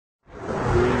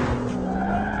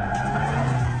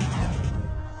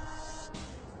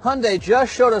Hyundai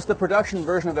just showed us the production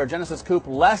version of their Genesis Coupe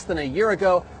less than a year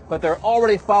ago, but they're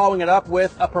already following it up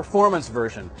with a performance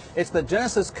version. It's the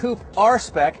Genesis Coupe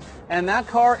R-Spec, and that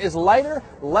car is lighter,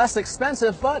 less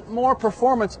expensive, but more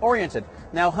performance-oriented.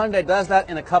 Now, Hyundai does that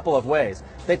in a couple of ways.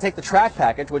 They take the track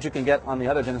package, which you can get on the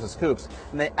other Genesis Coupes,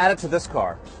 and they add it to this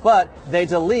car. But they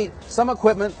delete some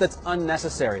equipment that's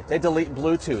unnecessary. They delete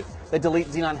Bluetooth. They delete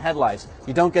xenon headlights.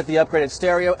 You don't get the upgraded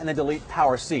stereo, and they delete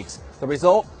power seats. The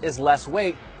result is less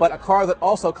weight, but a car that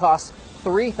also costs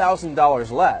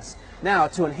 $3,000 less. Now,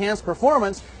 to enhance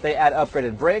performance, they add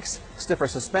upgraded brakes, stiffer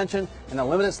suspension, and a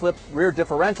limited slip rear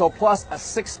differential, plus a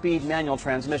 6-speed manual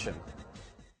transmission.